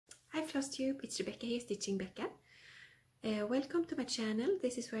Flosstube, it's Rebecca here, Stitching Becca. Welcome to my channel.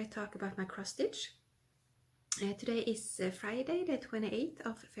 This is where I talk about my cross stitch. Today is Friday the 28th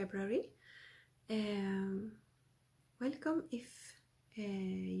of February. Welcome if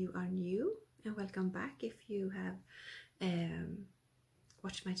you are new, and welcome back if you have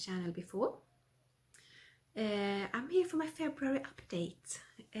watched my channel before. I'm here for my February update.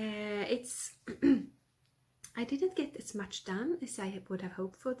 It's I didn't get as much done as I would have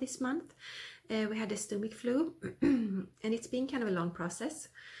hoped for this month. We had a stomach flu and it's been kind of a long process.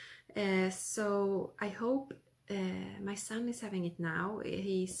 So I hope my son is having it now.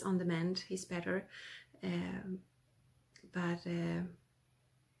 He's on the mend, he's better. But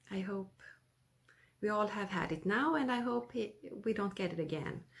I hope we all have had it now, and I hope we don't get it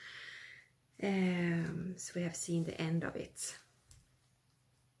again. So we have seen the end of it.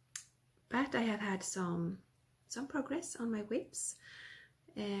 But I have had some progress on my whips,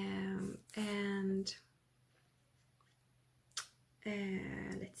 and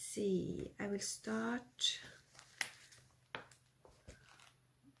let's see, I will start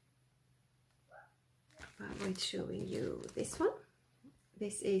with showing you this one.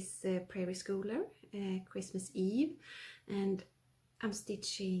 This is Prairie Schooler, Christmas Eve, and I'm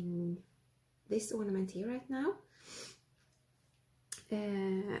stitching this ornament here right now.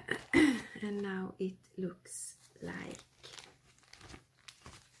 And now it looks like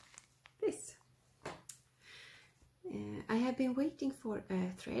this. I have been waiting for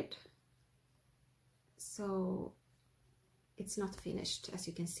a thread, so it's not finished, as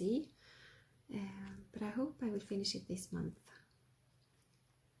you can see, but I hope I will finish it this month.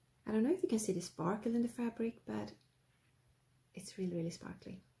 I don't know if you can see the sparkle in the fabric, but it's really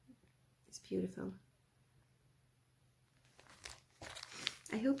sparkly. It's beautiful.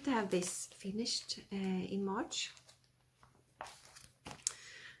 I hope to have this finished in March.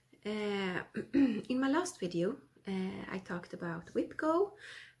 In my last video I talked about Whip Go,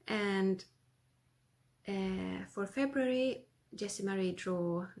 and for February Jessie Marie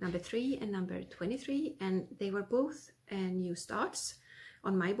drew number 3 and number 23, and they were both new starts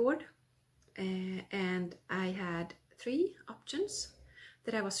on my board, and I had 3 options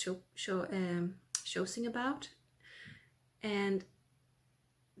that I was choosing about, and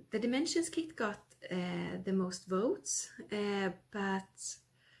the Dimensions kit got the most votes, but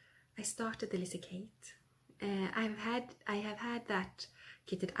I started the Lizzie Kate. I have had that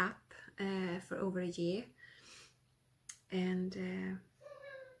kitted up for over a year, and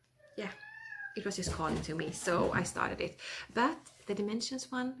yeah, it was just calling to me, so I started it. But the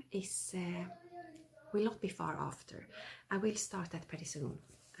Dimensions one is will not be far after. I will start that pretty soon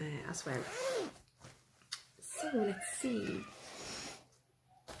as well. So let's see.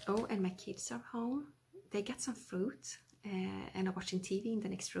 Oh, and my kids are home. They got some fruit and are watching TV in the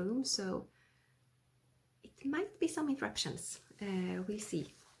next room, so it might be some interruptions. We'll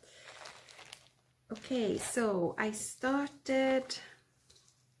see. Okay, so I started,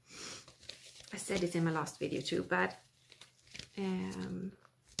 I said it in my last video too, but I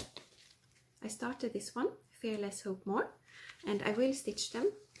started this one, Fearless Hope More, and I will stitch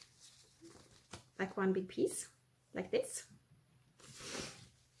them like one big piece, like this.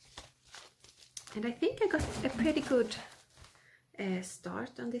 And I think I got a pretty good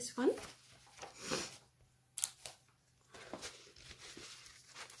start on this one.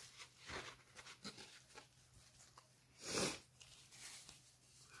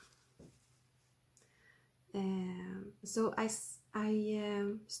 So I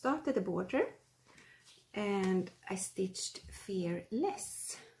started the border and I stitched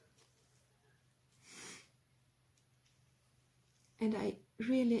Fearless. And I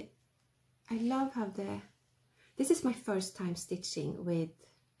love how this is my first time stitching with,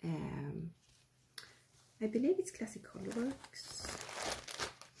 I believe it's Classic Colorworks.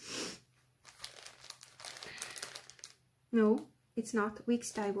 No, it's not.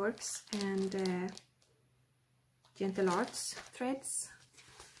 Weeks Dye Works and Gentle Arts threads.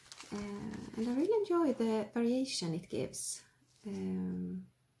 And I really enjoy the variation it gives. I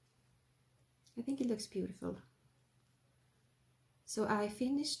think it looks beautiful. So I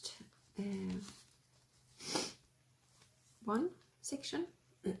finished one section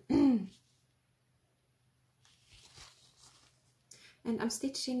and I'm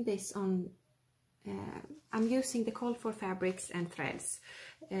stitching this on, I'm using the called for fabrics and threads.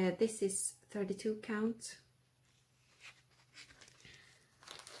 This is 32 count.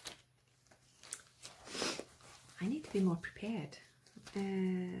 I need to be more prepared.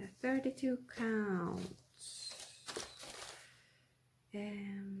 32 count.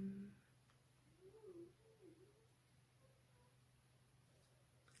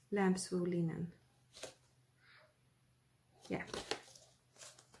 lamb's wool linen. Yeah,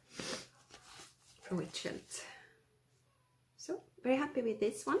 from Richard. So very happy with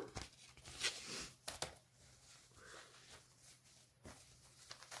this one.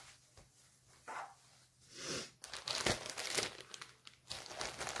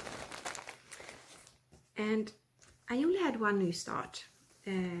 And I only had one new start.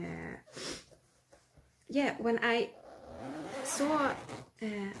 Yeah, when I saw,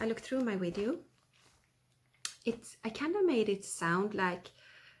 I looked through my video, I kind of made it sound like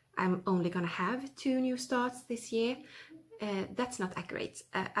I'm only gonna have 2 new starts this year. That's not accurate.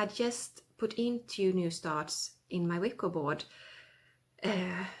 I just put in 2 new starts in my Wicco board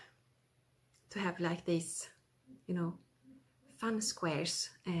to have like these, you know, fun squares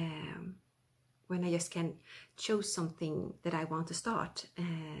when I just can choose something that I want to start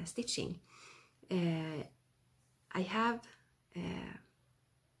stitching. I have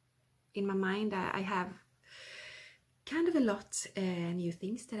in my mind, I have kind of a lot new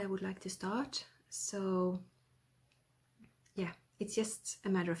things that I would like to start. So yeah, it's just a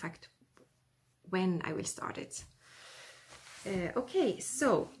matter of fact when I will start it. Okay,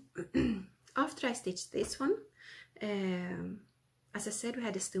 so after I stitched this one, as I said, we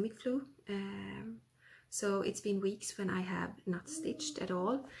had a stomach flu, so it's been weeks when I have not stitched at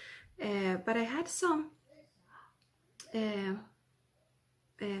all, but I had some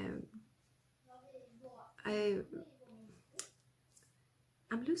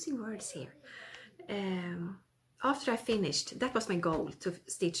I'm losing words here. After I finished, that was my goal, to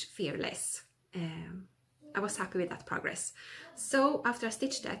stitch fearless. I was happy with that progress. So after I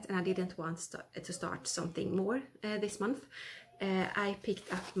stitched that and I didn't want to start something more this month, I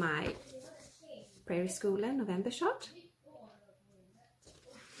picked up my Prairie Schooler November shot.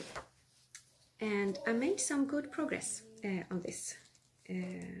 And I made some good progress on this.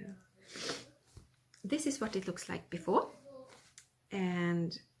 This is what it looks like before.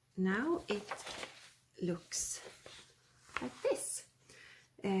 And now it looks like this.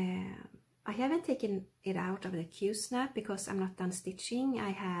 I haven't taken it out of the Q-snap because I'm not done stitching.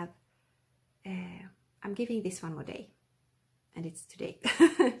 I'm giving this one more day, and it's today.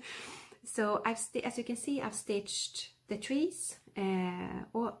 So as you can see, I've stitched the trees,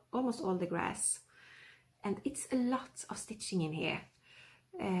 or almost all the grass, and it's a lot of stitching in here.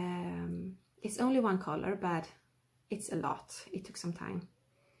 It's only one color, but it's a lot. It took some time,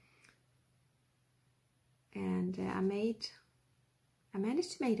 and I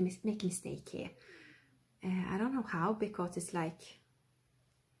managed to make a mistake here. I don't know how, because it's like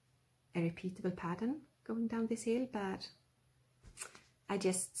a repeatable pattern going down this hill, but I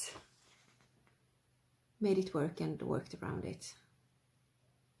just made it work and worked around it.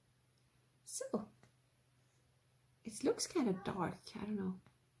 So it looks kind of dark, I don't know.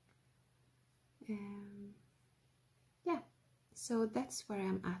 Yeah, so that's where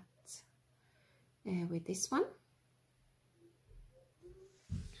I'm at with this one.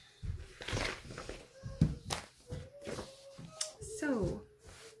 So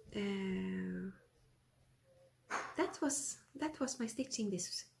that was my stitching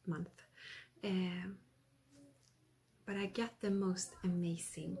this month, but I got the most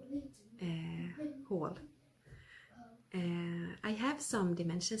amazing haul. I have some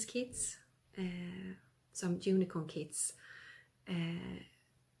dimensions kits, some unicorn kits.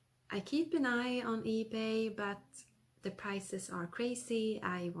 I keep an eye on eBay, but the prices are crazy.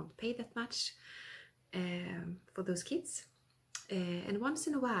 I won't pay that much for those kits. And once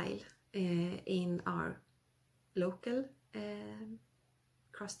in a while, in our local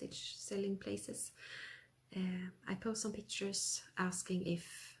cross-stitch selling places, I post some pictures asking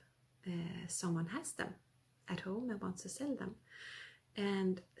if someone has them at home and wants to sell them.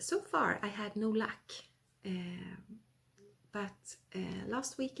 And so far I had no luck, but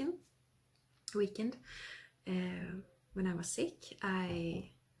last weekend when I was sick,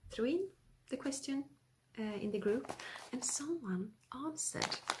 I threw in the question in the group, and someone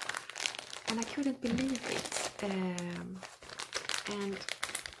answered, and I couldn't believe it. And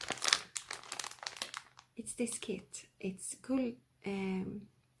it's this kit. It's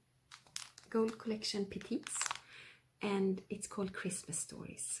Gold Collection Petites, and it's called Christmas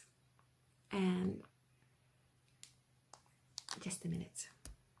Stories. And just a minute.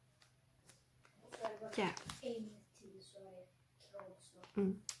 Yeah.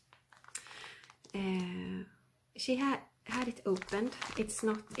 She had it opened. It's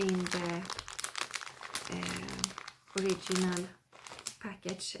not in the original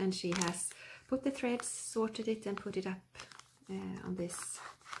package, and she has put the threads, sorted it, and put it up on this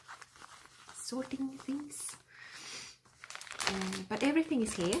sorting things. but everything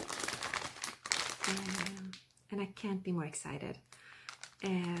is here, and I can't be more excited.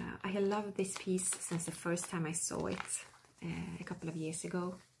 I have loved this piece since the first time I saw it a couple of years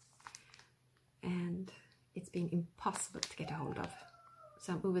ago, and it's been impossible to get a hold of.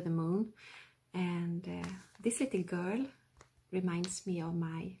 So I'm over the moon, and this little girl reminds me of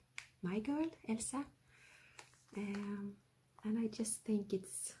my girl, Elsa, and I just think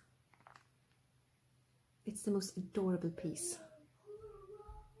it's the most adorable piece.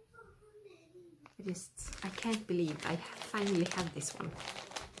 I can't believe I finally have this one,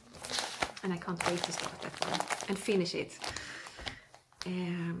 and I can't wait to start that one and finish it.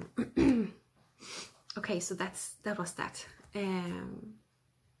 Okay, so that was that.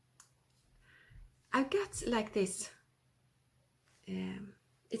 I've got like this.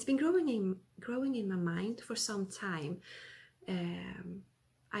 It's been growing in my mind for some time.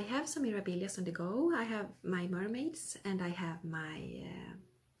 I have some mirabilias on the go. I have my mermaids, and I have my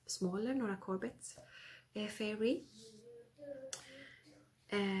smaller Nora Corbett fairy,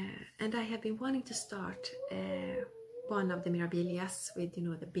 and I have been wanting to start one of the mirabilias with, you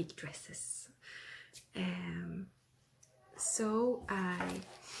know, the big dresses. So I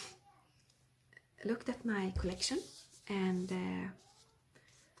looked at my collection, and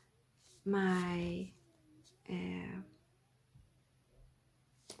my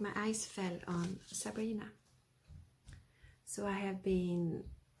eyes fell on Sabrina. So I have been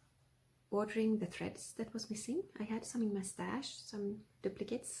ordering the threads that was missing. I had some in my stash, some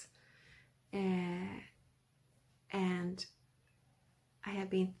duplicates, and I have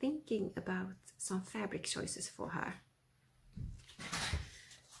been thinking about some fabric choices for her.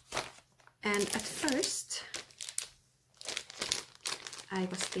 And at first I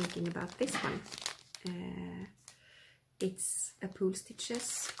was thinking about this one. It's a Pool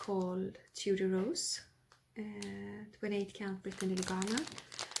Stitches called Tudor Rose, 28 count Brittany Lugana,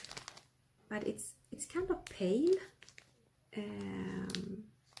 but it's kind of pale.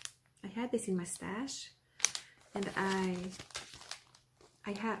 I had this in my stash, and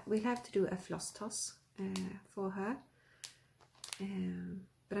we'll have to do a floss toss for her,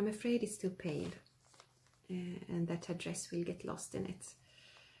 but I'm afraid it's too pale, and that her dress will get lost in it.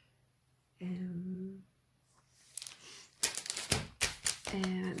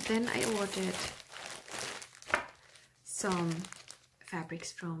 Then I ordered some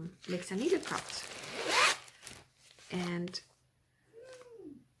fabrics from Lexa Needlecraft, and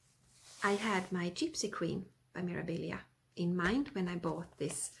I had my Gypsy Queen by Mirabilia in mind when I bought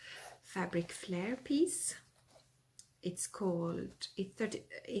this fabric flare piece. It's called,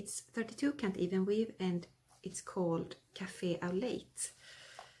 it's 32 can't even weave, and it's called Café au Lait,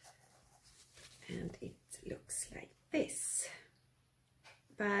 and it looks like this.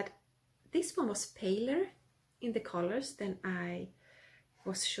 But this one was paler in the colors than I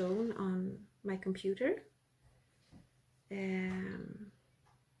was shown on my computer.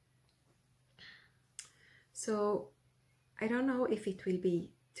 So I don't know if it will be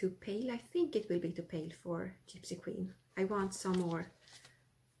too pale. I think it will be too pale for Gypsy Queen. I want some more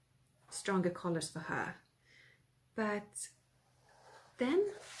stronger colors for her. But then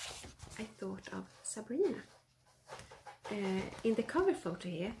I thought of Sabrina. In the cover photo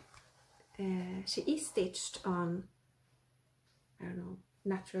here, she is stitched on, I don't know,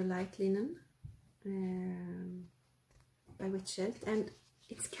 natural light linen by Witchelt, and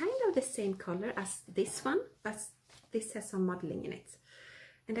it's kind of the same color as this one, but this has some modeling in it,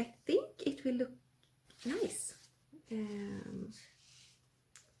 and I think it will look nice.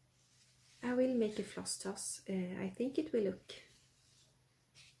 I will make a floss toss. I think it will look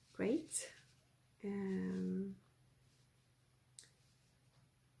great.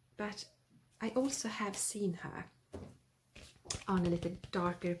 But I also have seen her on a little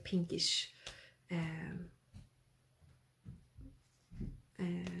darker pinkish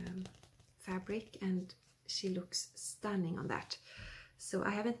fabric, and she looks stunning on that. So I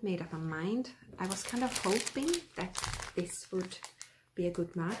haven't made up my mind. I was kind of hoping that this would be a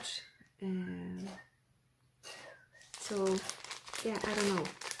good match. So yeah, I don't know.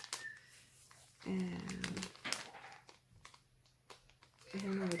 I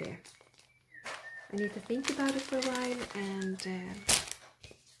have no idea. I need to think about it for a while, and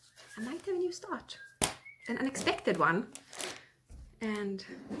I might have a new start. An unexpected one, and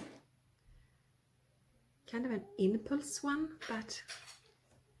kind of an impulse one, but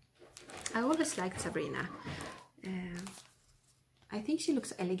I always liked Sabrina. I think she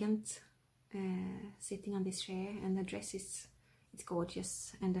looks elegant sitting on this chair, and the dress it's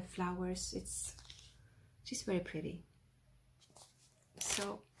gorgeous, and the flowers, she's very pretty.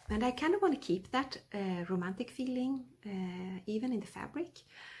 So And I kind of want to keep that romantic feeling even in the fabric.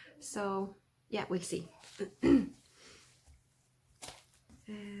 So yeah, we'll see.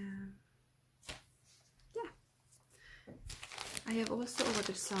 Yeah, I have also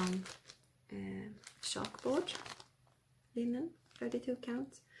ordered some chalkboard linen, 32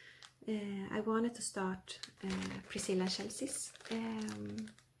 count. I wanted to start Priscilla and Chelsea's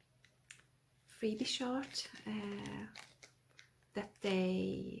freebie chart that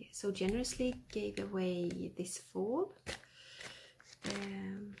they so generously gave away this fall.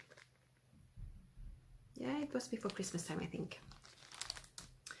 Yeah, it was before Christmas time, I think.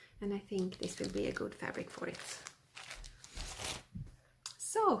 And I think this will be a good fabric for it.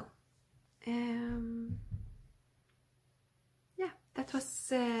 So, yeah, that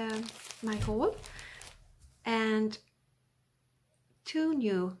was my haul. And 2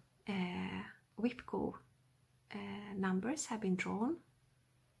 new WIPCO numbers have been drawn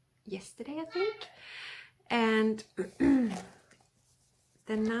yesterday, I think. And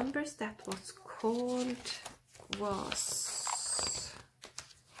the numbers that was called was,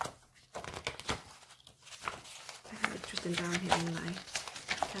 I have it written down here in my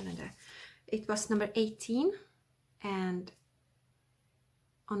calendar. It was number 18, and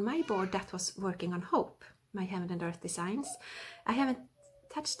on my board that was Working on Hope, my Heaven and Earth designs. I haven't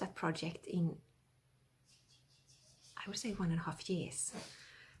touched that project in, I would say, 1.5 years,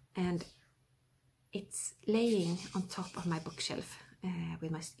 and it's laying on top of my bookshelf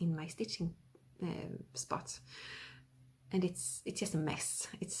with in my stitching spot, and it's just a mess.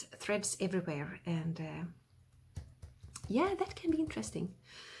 It's threads everywhere, and yeah, that can be interesting.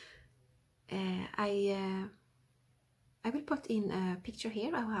 I will put in a picture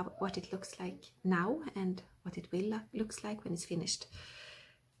here of what it looks like now and what it will looks like when it's finished.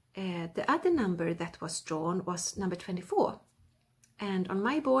 The other number that was drawn was number 24, and on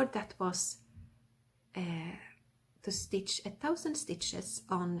my board that was to stitch 1,000 stitches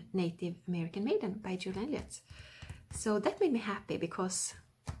on Native American Maiden by June Elliott. So that made me happy, because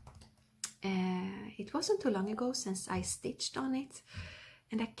it wasn't too long ago since I stitched on it,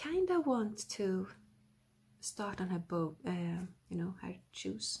 and I kind of want to start on her bow, you know, her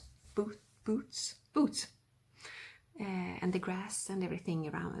shoes, boots, and the grass and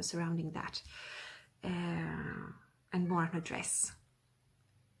everything surrounding that, and more on her dress.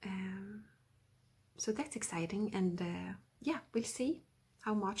 So that's exciting, and yeah, we'll see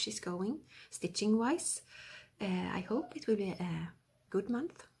how March is going stitching wise. I hope it will be a good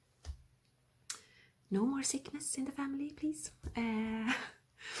month. No more sickness in the family, please.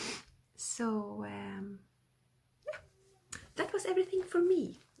 So yeah, that was everything for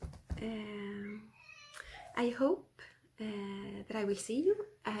me. I hope that I will see you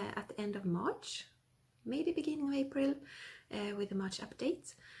at the end of March, maybe beginning of April, with a March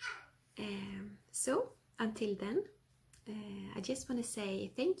update. So until then, I just want to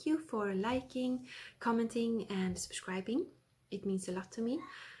say thank you for liking, commenting and subscribing. It means a lot to me,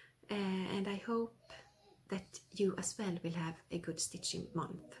 and I hope that you as well will have a good stitching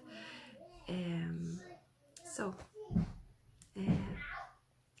month. So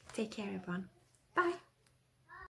take care, everyone.